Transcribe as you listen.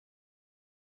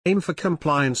Aim for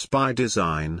compliance by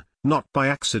design, not by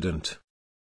accident.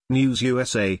 News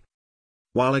USA.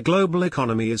 While a global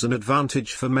economy is an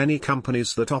advantage for many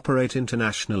companies that operate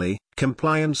internationally,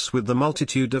 compliance with the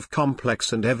multitude of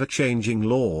complex and ever-changing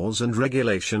laws and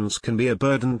regulations can be a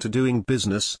burden to doing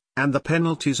business, and the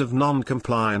penalties of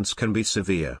non-compliance can be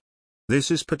severe.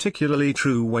 This is particularly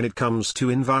true when it comes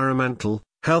to environmental,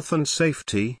 health and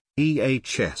safety,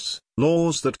 EHS,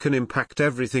 laws that can impact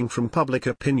everything from public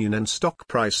opinion and stock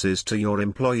prices to your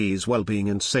employees' well-being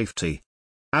and safety.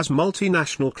 As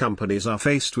multinational companies are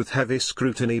faced with heavy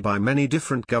scrutiny by many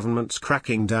different governments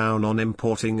cracking down on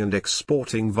importing and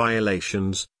exporting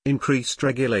violations, increased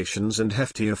regulations and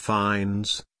heftier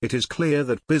fines, it is clear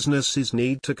that businesses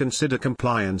need to consider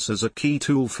compliance as a key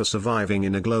tool for surviving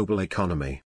in a global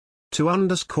economy. To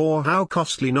underscore how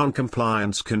costly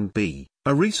non-compliance can be,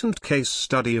 a recent case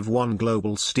study of one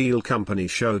global steel company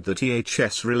showed that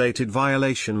EHS-related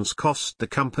violations cost the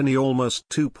company almost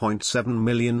 $2.7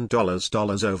 million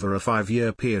over a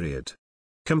 5-year period.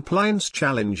 Compliance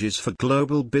challenges for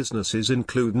global businesses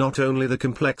include not only the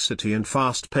complexity and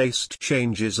fast-paced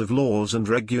changes of laws and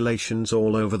regulations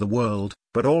all over the world,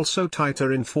 but also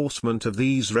tighter enforcement of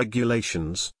these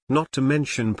regulations, not to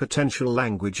mention potential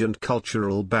language and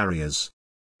cultural barriers.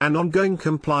 An ongoing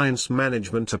compliance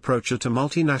management approach at a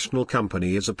multinational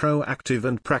company is a proactive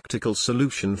and practical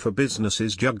solution for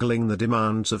businesses juggling the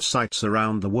demands of sites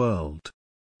around the world.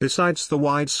 Besides the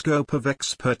wide scope of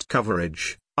expert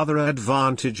coverage, other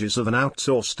advantages of an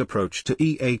outsourced approach to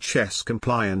EHS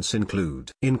compliance include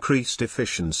increased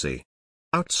efficiency.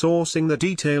 Outsourcing the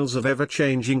details of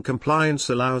ever-changing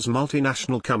compliance allows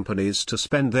multinational companies to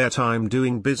spend their time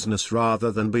doing business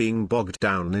rather than being bogged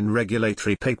down in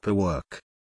regulatory paperwork.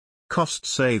 Cost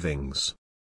savings.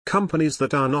 Companies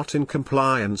that are not in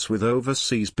compliance with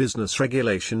overseas business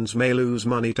regulations may lose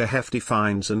money to hefty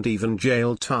fines and even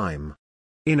jail time.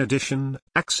 In addition,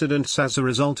 accidents as a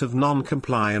result of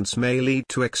non-compliance may lead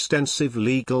to extensive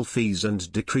legal fees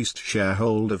and decreased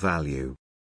shareholder value.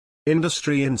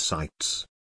 Industry insights.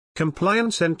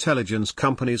 Compliance intelligence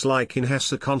companies like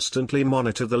Inhesa constantly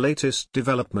monitor the latest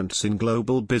developments in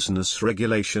global business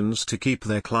regulations to keep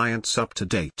their clients up to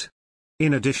date.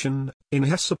 In addition,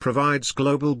 Inhesa provides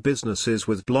global businesses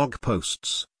with blog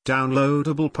posts,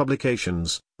 downloadable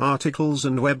publications, articles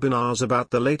and webinars about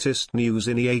the latest news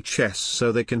in EHS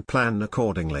so they can plan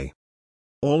accordingly.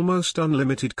 Almost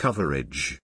unlimited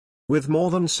coverage. With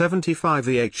more than 75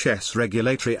 EHS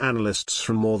regulatory analysts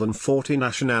from more than 40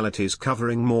 nationalities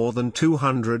covering more than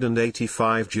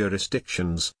 285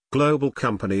 jurisdictions, global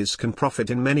companies can profit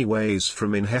in many ways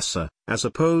from Inhesa, as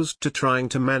opposed to trying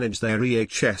to manage their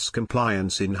EHS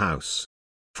compliance in-house.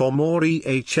 For more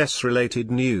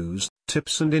EHS-related news,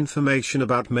 tips and information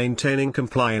about maintaining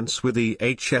compliance with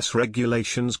EHS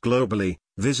regulations globally,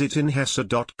 visit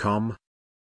inhesa.com.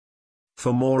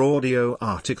 For more audio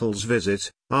articles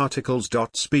visit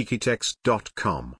articles.speakytext.com.